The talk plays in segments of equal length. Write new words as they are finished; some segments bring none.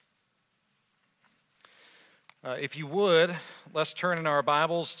If you would, let's turn in our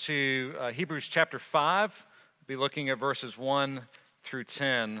Bibles to Hebrews chapter 5. We'll be looking at verses 1 through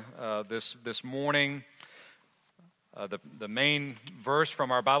 10 this morning. The main verse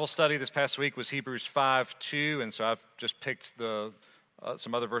from our Bible study this past week was Hebrews 5:2, and so I've just picked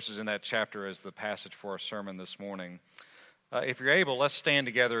some other verses in that chapter as the passage for our sermon this morning. If you're able, let's stand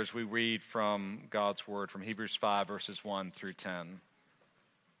together as we read from God's Word from Hebrews 5, verses 1 through 10.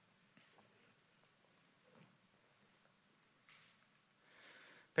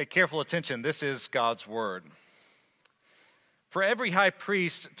 Pay careful attention. This is God's Word. For every high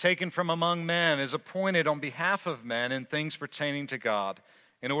priest taken from among men is appointed on behalf of men in things pertaining to God,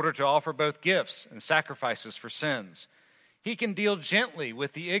 in order to offer both gifts and sacrifices for sins. He can deal gently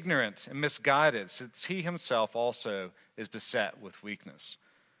with the ignorant and misguided, since he himself also is beset with weakness.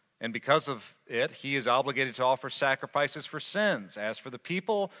 And because of it, he is obligated to offer sacrifices for sins, as for the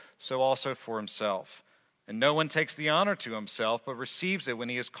people, so also for himself. And no one takes the honor to himself, but receives it when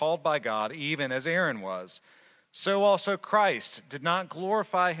he is called by God, even as Aaron was. So also Christ did not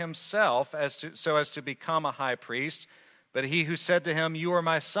glorify himself so as to become a high priest, but he who said to him, "You are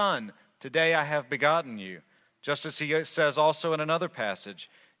my son, today I have begotten you." Just as he says also in another passage,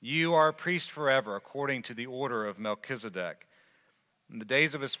 "You are a priest forever, according to the order of Melchizedek." In the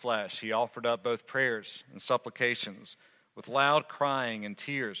days of his flesh, he offered up both prayers and supplications with loud crying and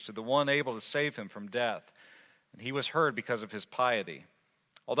tears to the one able to save him from death. And he was heard because of his piety.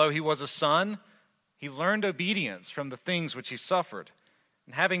 Although he was a son, he learned obedience from the things which he suffered.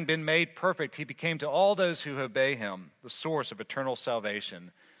 And having been made perfect, he became to all those who obey him the source of eternal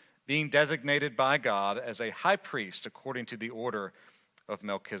salvation, being designated by God as a high priest according to the order of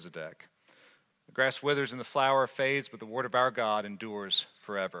Melchizedek. The grass withers and the flower fades, but the word of our God endures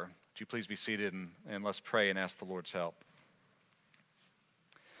forever. Would you please be seated and let's pray and ask the Lord's help.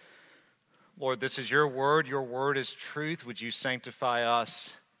 Lord, this is your word. Your word is truth. Would you sanctify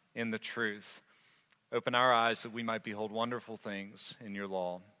us in the truth? Open our eyes that we might behold wonderful things in your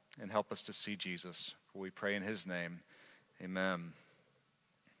law and help us to see Jesus. For we pray in his name. Amen.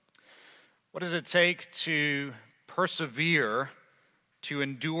 What does it take to persevere, to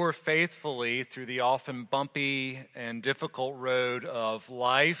endure faithfully through the often bumpy and difficult road of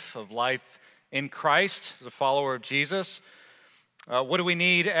life in Christ as a follower of Jesus? What do we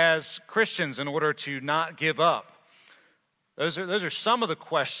need as Christians in order to not give up? Those are some of the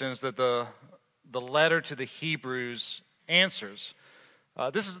questions that the letter to the Hebrews answers.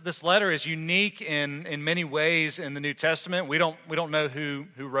 This letter is unique in many ways in the New Testament. We don't know who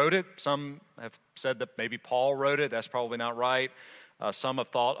wrote it. Some have said that maybe Paul wrote it. That's probably not right. Some have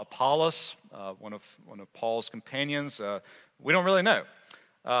thought Apollos, one of Paul's companions. We don't really know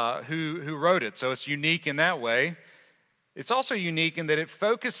who wrote it. So it's unique in that way. It's also unique in that it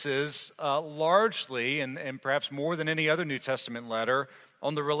focuses largely, and perhaps more than any other New Testament letter,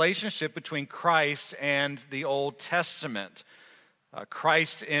 on the relationship between Christ and the Old Testament.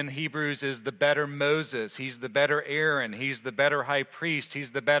 Christ in Hebrews is the better Moses. He's the better Aaron. He's the better high priest.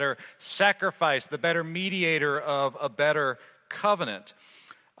 He's the better sacrifice, the better mediator of a better covenant.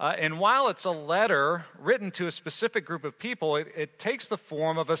 And while it's a letter written to a specific group of people, it takes the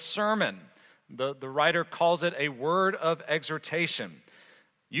form of a sermon. The writer calls it a word of exhortation.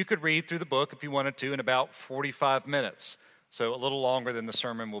 You could read through the book if you wanted to in about 45 minutes. So a little longer than the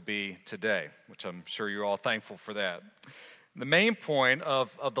sermon will be today, which I'm sure you're all thankful for that. The main point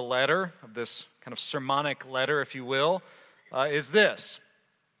of the letter, of this kind of sermonic letter, if you will, is this.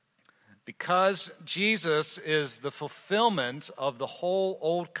 Because Jesus is the fulfillment of the whole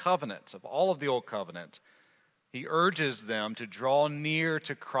Old Covenant, of all of the Old Covenant, he urges them to draw near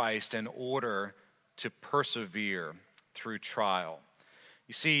to Christ in order to persevere through trial.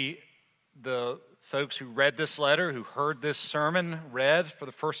 You see, the folks who read this letter, who heard this sermon read for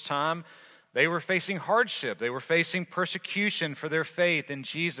the first time, they were facing hardship. They were facing persecution for their faith in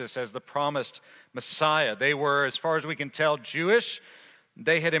Jesus as the promised Messiah. They were, as far as we can tell, Jewish.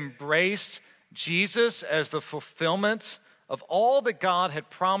 They had embraced Jesus as the fulfillment of all that God had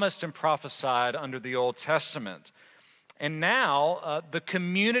promised and prophesied under the Old Testament. And now, the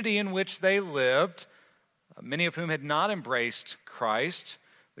community in which they lived, many of whom had not embraced Christ,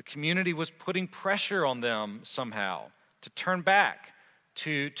 the community was putting pressure on them somehow to turn back,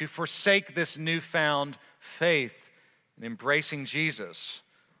 to forsake this newfound faith in embracing Jesus,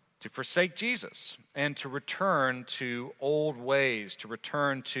 to forsake Jesus, and to return to old ways, to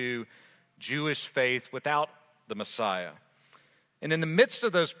return to Jewish faith without the Messiah. And in the midst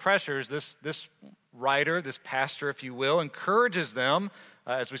of those pressures, this writer, this pastor, if you will, encourages them,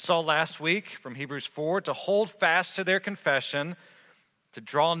 as we saw last week from Hebrews 4, to hold fast to their confession, to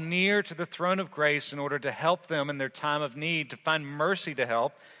draw near to the throne of grace in order to help them in their time of need, to find mercy to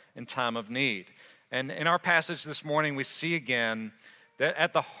help in time of need. And in our passage this morning, we see again that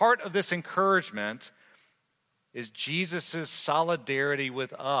at the heart of this encouragement is Jesus' solidarity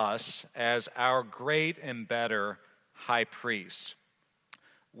with us as our great and better high priest.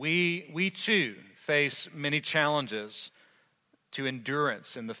 We too face many challenges to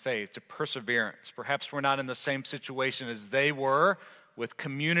endurance in the faith, to perseverance. Perhaps we're not in the same situation as they were, with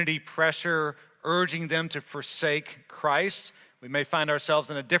community pressure urging them to forsake Christ. We may find ourselves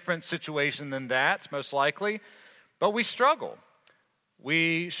in a different situation than that, most likely, but we struggle.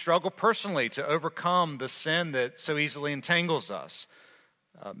 We struggle personally to overcome the sin that so easily entangles us.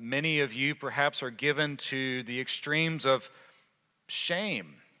 Many of you perhaps are given to the extremes of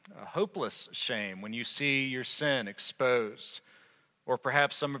shame, hopeless shame, when you see your sin exposed. Or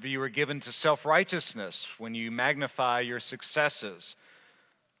perhaps some of you are given to self-righteousness when you magnify your successes.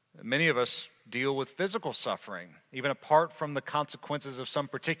 Many of us deal with physical suffering. Even apart from the consequences of some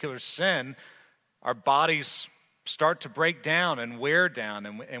particular sin, our bodies start to break down and wear down,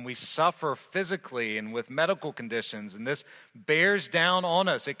 and we suffer physically and with medical conditions, and this bears down on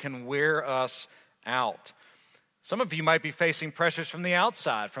us. It can wear us out. Some of you might be facing pressures from the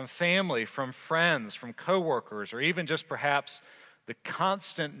outside, from family, from friends, from coworkers, or even just perhaps the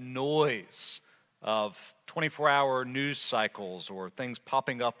constant noise of 24-hour news cycles or things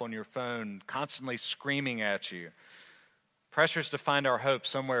popping up on your phone, constantly screaming at you. Pressures to find our hope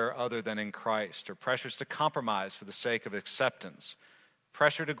somewhere other than in Christ, or pressures to compromise for the sake of acceptance.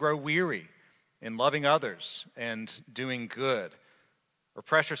 Pressure to grow weary in loving others and doing good. Or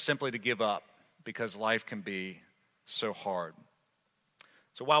pressure simply to give up because life can be so hard.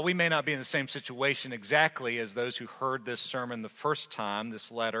 So while we may not be in the same situation exactly as those who heard this sermon the first time,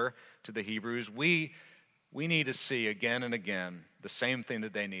 this letter to the Hebrews, we need to see again and again the same thing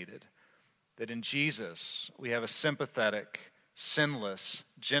that they needed. That in Jesus we have a sympathetic, sinless,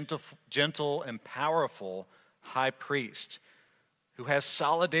 gentle and powerful high priest who has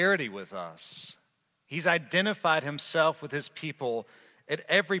solidarity with us. He's identified himself with his people at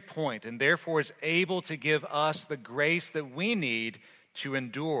every point and therefore is able to give us the grace that we need to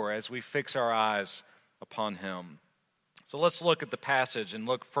endure as we fix our eyes upon him. So let's look at the passage and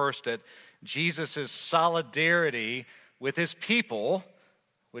look first at Jesus' solidarity with his people,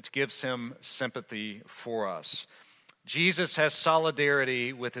 which gives him sympathy for us. Jesus has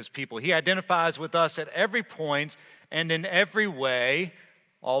solidarity with his people. He identifies with us at every point and in every way,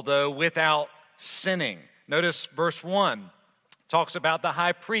 although without sinning. Notice verse 1 talks about the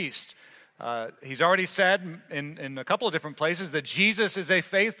high priest. He's already said in a couple of different places that Jesus is a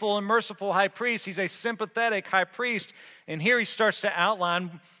faithful and merciful high priest. He's a sympathetic high priest. And here he starts to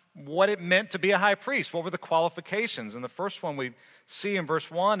outline what it meant to be a high priest. What were the qualifications? And the first one we see in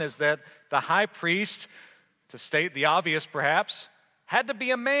verse 1 is that the high priest, to state the obvious perhaps, had to be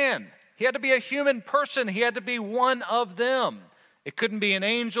a man. He had to be a human person. He had to be one of them. It couldn't be an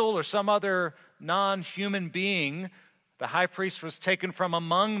angel or some other non-human being. The high priest was taken from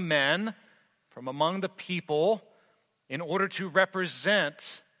among men, from among the people, in order to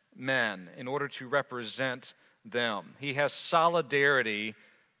represent men, in order to represent them. He has solidarity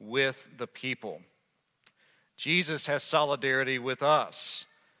with the people. Jesus has solidarity with us.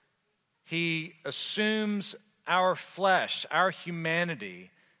 He assumes our flesh, our humanity,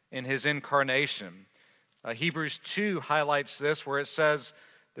 in his incarnation. Hebrews 2 highlights this, where it says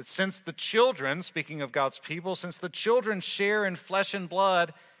that since the children, speaking of God's people, since the children share in flesh and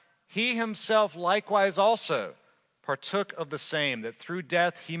blood, he himself likewise also partook of the same, that through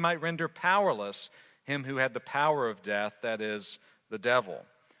death he might render powerless him who had the power of death, that is, the devil.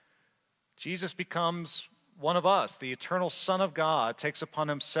 Jesus becomes one of us. The eternal Son of God takes upon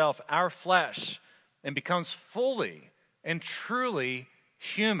himself our flesh and becomes fully and truly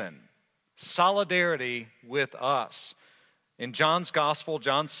human. Solidarity with us. In John's gospel,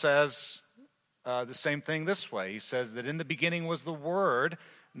 John says the same thing this way. He says that in the beginning was the Word,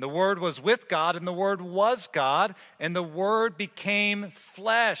 and the Word was with God, and the Word was God, and the Word became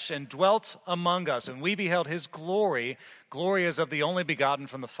flesh and dwelt among us, and we beheld his glory. Glory as of the only begotten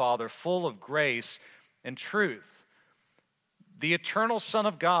from the Father, full of grace and truth. The eternal Son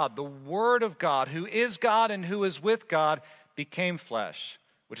of God, the Word of God, who is God and who is with God, became flesh,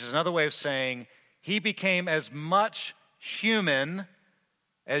 which is another way of saying he became as much human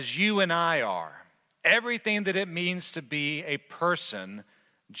as you and I are. Everything that it means to be a person,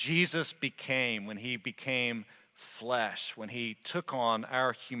 Jesus became when he became flesh, when he took on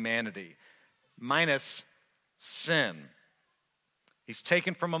our humanity, minus sin. He's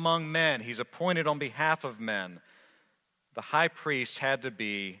taken from among men. He's appointed on behalf of men. the high priest had to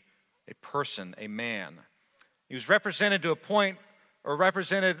be a person, a man. He was represented to appointed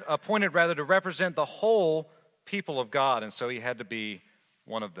rather to represent the whole people of God, and so he had to be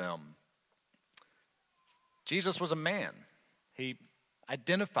one of them. Jesus was a man. He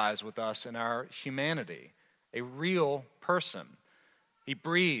identifies with us in our humanity, a real person. He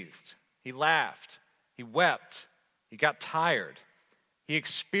breathed, he laughed, he wept, he got tired. He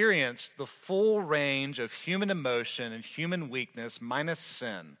experienced the full range of human emotion and human weakness minus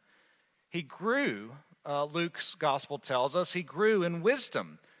sin. He grew, Luke's gospel tells us, he grew in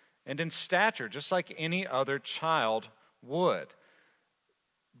wisdom and in stature, just like any other child would.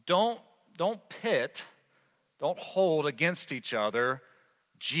 Don't hold against each other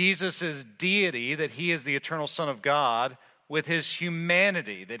Jesus' deity, that he is the eternal Son of God, with his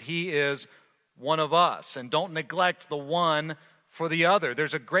humanity, that he is one of us. And don't neglect the one for the other.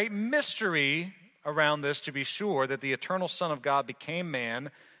 There's a great mystery around this, to be sure, that the eternal Son of God became man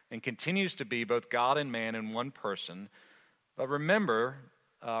and continues to be both God and man in one person. But remember,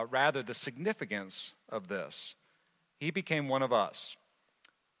 rather, the significance of this. He became one of us.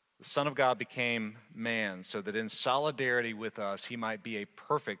 The Son of God became man so that in solidarity with us, he might be a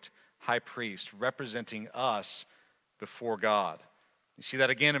perfect high priest representing us before God. You see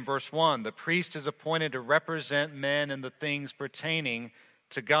that again in verse 1. The priest is appointed to represent men in the things pertaining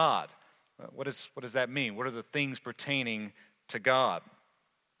to God. What does that mean? What are the things pertaining to God?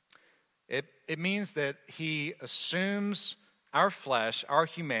 It means that he assumes our flesh, our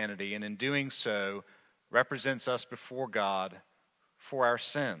humanity, and in doing so represents us before God for our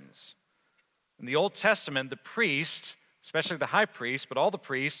sins. In the Old Testament, the priest, especially the high priest, but all the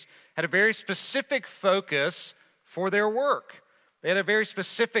priests, had a very specific focus for their work. They had a very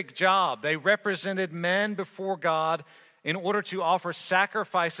specific job. They represented men before God in order to offer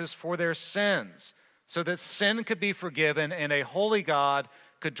sacrifices for their sins, so that sin could be forgiven and a holy God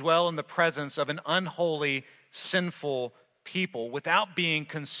could dwell in the presence of an unholy, sinful people without being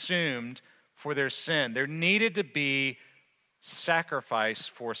consumed for their sin. There needed to be sacrifice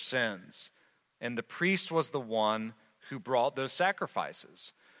for sins, and the priest was the one who brought those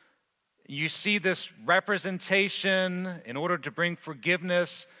sacrifices. You see this representation in order to bring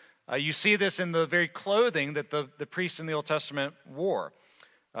forgiveness. You see this in the very clothing that the priests in the Old Testament wore.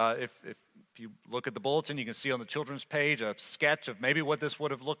 If you look at the bulletin, you can see on the children's page a sketch of maybe what this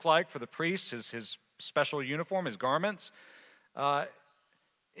would have looked like for the priest, his special uniform, his garments.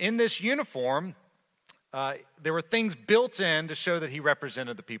 In this uniform, there were things built in to show that he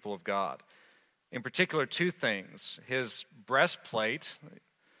represented the people of God. In particular, two things. His breastplate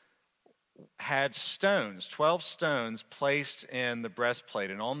had stones, 12 stones placed in the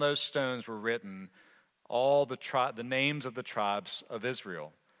breastplate, and on those stones were written all the names of the tribes of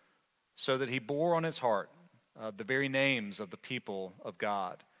Israel, so that he bore on his heart the very names of the people of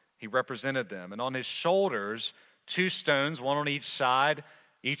God. He represented them. And on his shoulders, 2 stones, one on each side,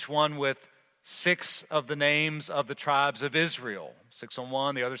 each one with 6 of the names of the tribes of Israel, 6 on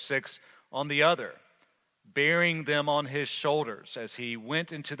one, the other 6 on the other, bearing them on his shoulders as he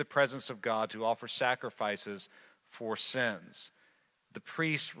went into the presence of God to offer sacrifices for sins. The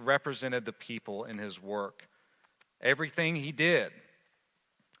priest represented the people in his work. Everything he did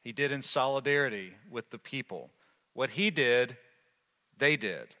in solidarity with the people. What he did, they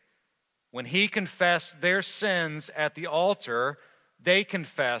did. When he confessed their sins at the altar, they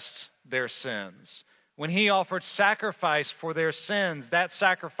confessed their sins. When he offered sacrifice for their sins, that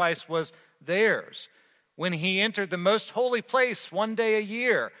sacrifice was theirs. When he entered the most holy place one day a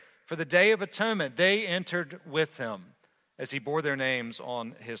year for the Day of Atonement, they entered with him as he bore their names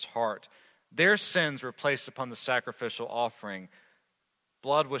on his heart. Their sins were placed upon the sacrificial offering.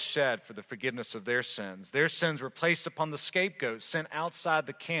 Blood was shed for the forgiveness of their sins. Their sins were placed upon the scapegoat sent outside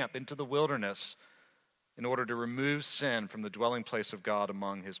the camp into the wilderness in order to remove sin from the dwelling place of God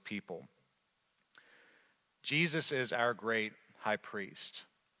among his people. Jesus is our great high priest.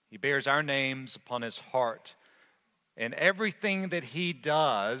 He bears our names upon his heart. And everything that he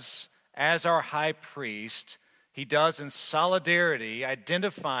does as our high priest, he does in solidarity,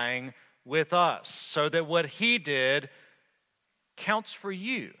 identifying with us, so that what he did counts for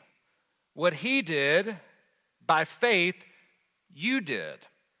you. What he did by faith, you did.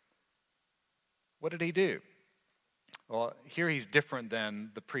 What did he do? Well, here he's different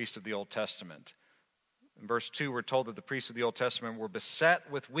than the priest of the Old Testament. In verse 2, we're told that the priests of the Old Testament were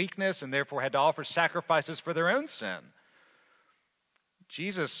beset with weakness and therefore had to offer sacrifices for their own sin.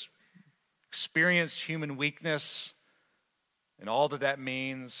 Jesus experienced human weakness and all that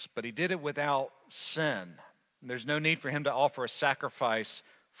means, but he did it without sin. And there's no need for him to offer a sacrifice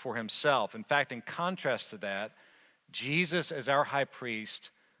for himself. In fact, in contrast to that, Jesus, as our high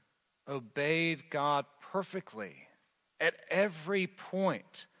priest, obeyed God perfectly at every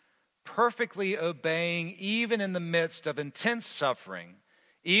point, perfectly obeying even in the midst of intense suffering,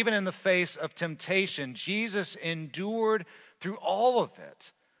 even in the face of temptation. Jesus endured through all of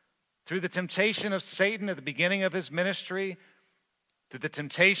it, through the temptation of Satan at the beginning of his ministry, through the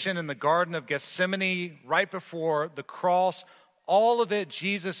temptation in the Garden of Gethsemane right before the cross. All of it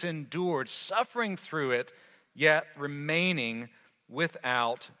Jesus endured, suffering through it, yet remaining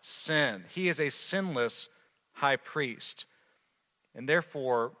without sin. He is a sinless high priest, and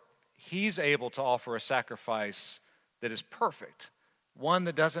therefore he's able to offer a sacrifice that is perfect, one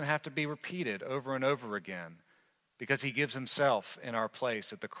that doesn't have to be repeated over and over again, because he gives himself in our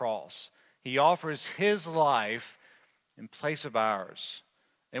place at the cross. He offers his life in place of ours.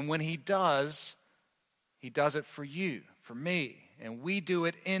 And when he does it for you, for me, and we do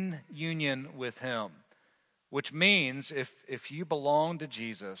it in union with him, which means if you belong to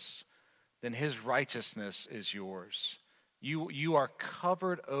Jesus, then his righteousness is yours. You are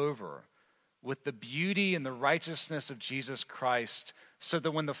covered over with the beauty and the righteousness of Jesus Christ, so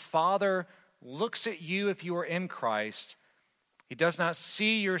that when the Father looks at you, if you are in Christ, he does not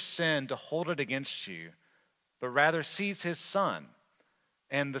see your sin to hold it against you, but rather sees his Son.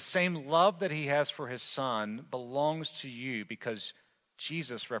 And the same love that he has for his Son belongs to you because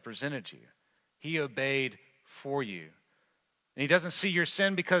Jesus represented you. He obeyed for you. And he doesn't see your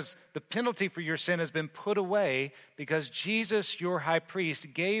sin because the penalty for your sin has been put away, because Jesus, your high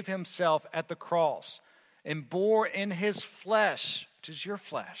priest, gave himself at the cross and bore in his flesh, which is your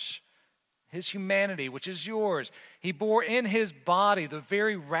flesh, his humanity, which is yours. He bore in his body the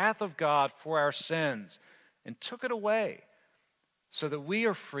very wrath of God for our sins and took it away, so that we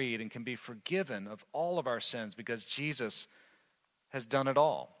are freed and can be forgiven of all of our sins because Jesus has done it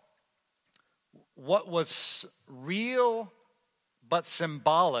all. What was real but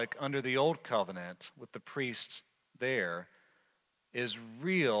symbolic under the old covenant with the priest there is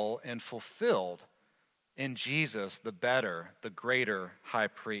real and fulfilled in Jesus, the better, the greater high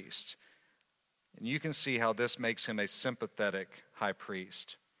priest. And you can see how this makes him a sympathetic high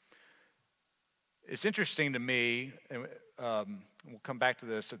priest. It's interesting to me, and we'll come back to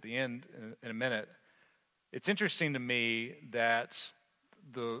this at the end in a minute. It's interesting to me that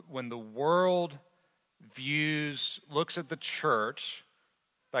when the world looks at the church,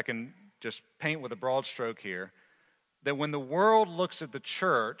 if I can just paint with a broad stroke here, that when the world looks at the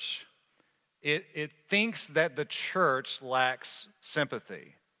church, it thinks that the church lacks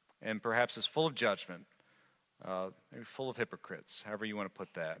sympathy and perhaps is full of judgment, maybe full of hypocrites, however you want to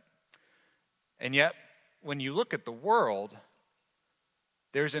put that. And yet, when you look at the world,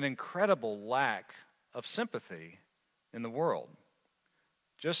 there's an incredible lack of sympathy in the world.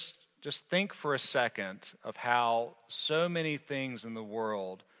 Just think for a second of how so many things in the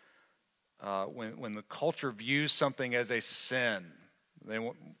world, when the culture views something as a sin,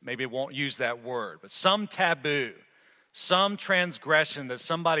 maybe it won't use that word, but some taboo, some transgression that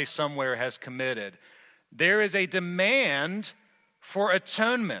somebody somewhere has committed, there is a demand for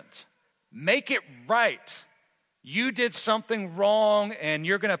atonement. Make it right. You did something wrong and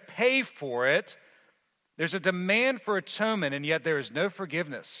you're going to pay for it. There's a demand for atonement, and yet there is no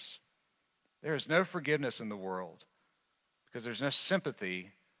forgiveness. There is no forgiveness in the world because there's no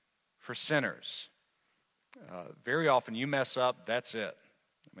sympathy for sinners. Very often you mess up, that's it.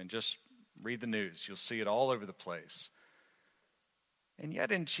 I mean, just read the news. You'll see it all over the place. And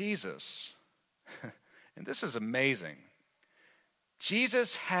yet in Jesus, and this is amazing,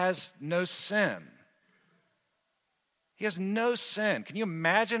 Jesus has no sin. He has no sin. Can you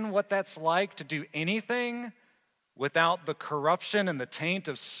imagine what that's like to do anything without the corruption and the taint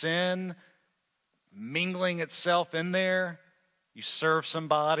of sin mingling itself in there? You serve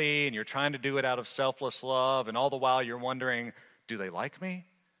somebody and you're trying to do it out of selfless love, and all the while you're wondering, do they like me?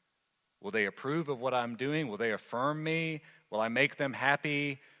 Will they approve of what I'm doing? Will they affirm me? Will I make them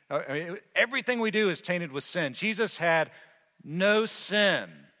happy? Everything we do is tainted with sin. Jesus had no sin.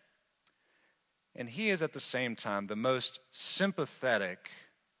 And he is at the same time the most sympathetic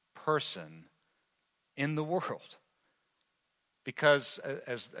person in the world. Because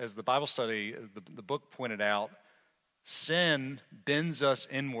as the Bible study, the book pointed out, sin bends us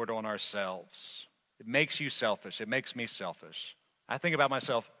inward on ourselves. It makes you selfish. It makes me selfish. I think about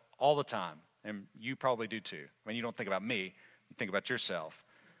myself all the time, and you probably do too. I mean, you don't think about me, you think about yourself.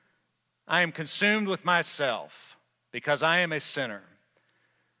 I am consumed with myself because I am a sinner.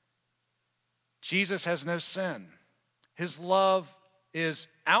 Jesus has no sin. His love is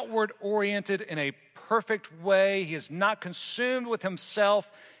outward oriented in a perfect way. He is not consumed with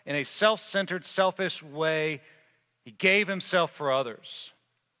himself in a self-centered, selfish way. He gave himself for others.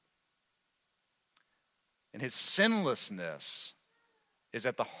 And his sinlessness is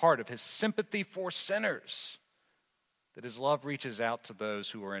at the heart of his sympathy for sinners, that his love reaches out to those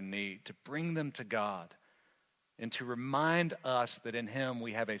who are in need, to bring them to God, and to remind us that in him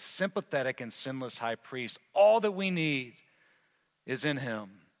we have a sympathetic and sinless high priest. All that we need is in him.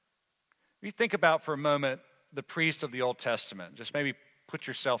 If you think about for a moment the priest of the Old Testament, just maybe put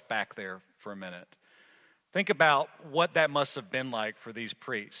yourself back there for a minute. Think about what that must have been like for these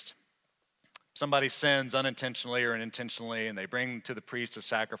priests. Somebody sins unintentionally or intentionally, and they bring to the priest a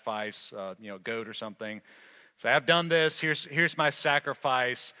sacrifice, a goat or something. Say, I've done this, here's my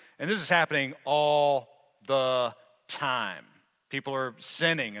sacrifice. And this is happening all the time. People are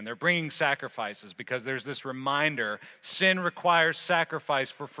sinning and they're bringing sacrifices because there's this reminder. Sin requires sacrifice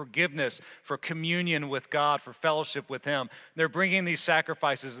for forgiveness, for communion with God, for fellowship with him. They're bringing these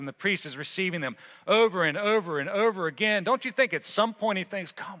sacrifices and the priest is receiving them over and over and over again. Don't you think at some point he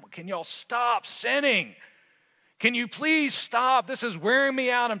thinks, come, can y'all stop sinning? Can you please stop? This is wearing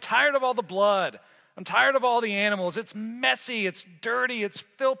me out. I'm tired of all the blood. I'm tired of all the animals. It's messy, it's dirty, it's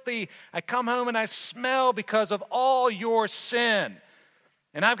filthy. I come home and I smell because of all your sin.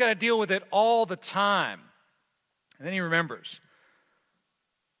 And I've got to deal with it all the time. And then he remembers,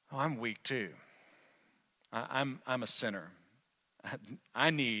 oh, I'm weak too. I'm a sinner.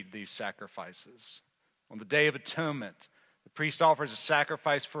 I need these sacrifices. On the Day of Atonement, the priest offers a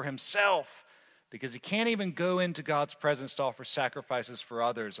sacrifice for himself, because he can't even go into God's presence to offer sacrifices for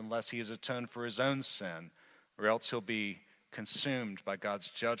others unless he has atoned for his own sin, or else he'll be consumed by God's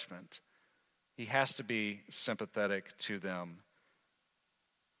judgment. He has to be sympathetic to them.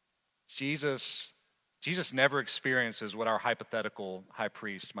 Jesus never experiences what our hypothetical high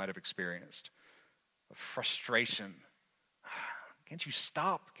priest might have experienced. A frustration. Can't you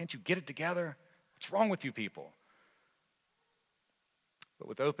stop? Can't you get it together? What's wrong with you people? But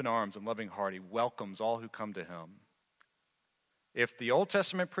with open arms and loving heart, he welcomes all who come to him. If the Old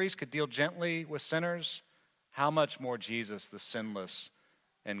Testament priest could deal gently with sinners, how much more Jesus, the sinless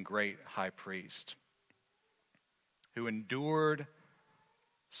and great high priest, who endured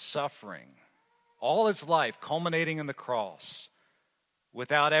suffering all his life, culminating in the cross,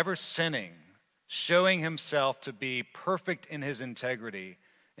 without ever sinning, showing himself to be perfect in his integrity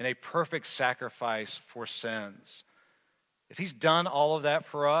and a perfect sacrifice for sins. If he's done all of that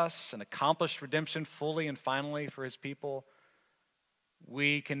for us and accomplished redemption fully and finally for his people,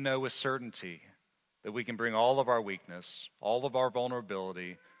 we can know with certainty that we can bring all of our weakness, all of our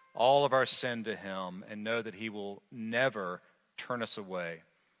vulnerability, all of our sin to him and know that he will never turn us away,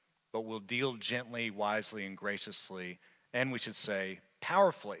 but will deal gently, wisely, and graciously, and we should say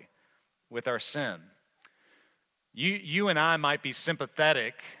powerfully, with our sin. You and I might be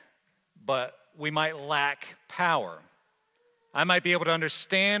sympathetic, but we might lack power. I might be able to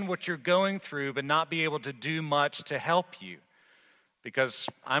understand what you're going through, but not be able to do much to help you. Because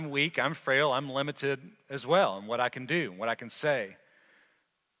I'm weak, I'm frail, I'm limited as well in what I can do, what I can say.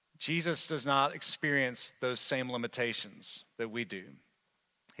 Jesus does not experience those same limitations that we do.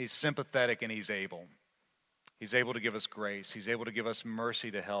 He's sympathetic and he's able. He's able to give us grace. He's able to give us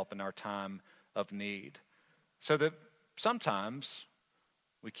mercy to help in our time of need. So that sometimes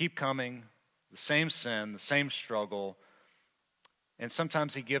we keep coming, the same sin, the same struggle, and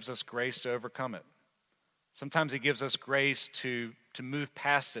sometimes he gives us grace to overcome it. Sometimes he gives us grace to move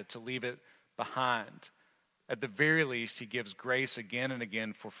past it, to leave it behind. At the very least, he gives grace again and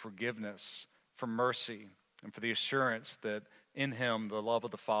again for forgiveness, for mercy, and for the assurance that in him the love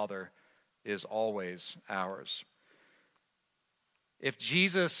of the Father is always ours. If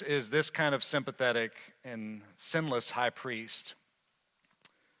Jesus is this kind of sympathetic and sinless high priest,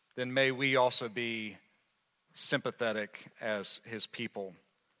 then may we also be sympathetic as his people.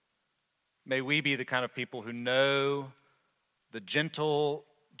 May we be the kind of people who know the gentle,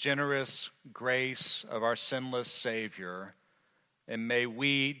 generous grace of our sinless Savior, and may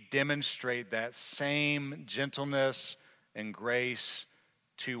we demonstrate that same gentleness and grace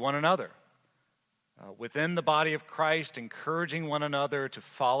to one another. Within the body of Christ, encouraging one another to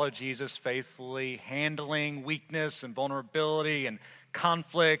follow Jesus faithfully, handling weakness and vulnerability and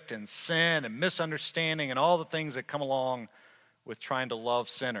conflict and sin and misunderstanding and all the things that come along with trying to love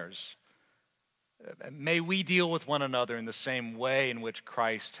sinners. May we deal with one another in the same way in which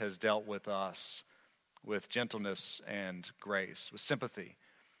Christ has dealt with us, with gentleness and grace, with sympathy.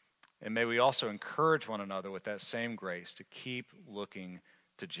 And may we also encourage one another with that same grace to keep looking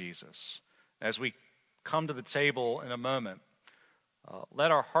to Jesus. As we come to the table in a moment, let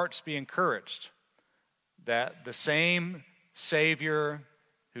our hearts be encouraged that the same Savior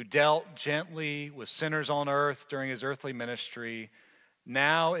who dealt gently with sinners on earth during his earthly ministry,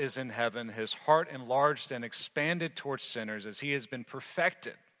 now is in heaven, his heart enlarged and expanded towards sinners as he has been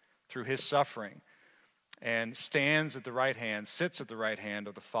perfected through his suffering, and stands at the right hand, sits at the right hand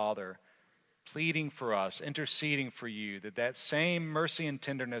of the Father, pleading for us, interceding for you, that same mercy and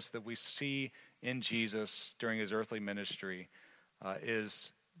tenderness that we see in Jesus during his earthly ministry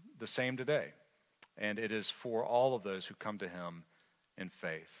is the same today. And it is for all of those who come to him in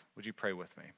faith. Would you pray with me?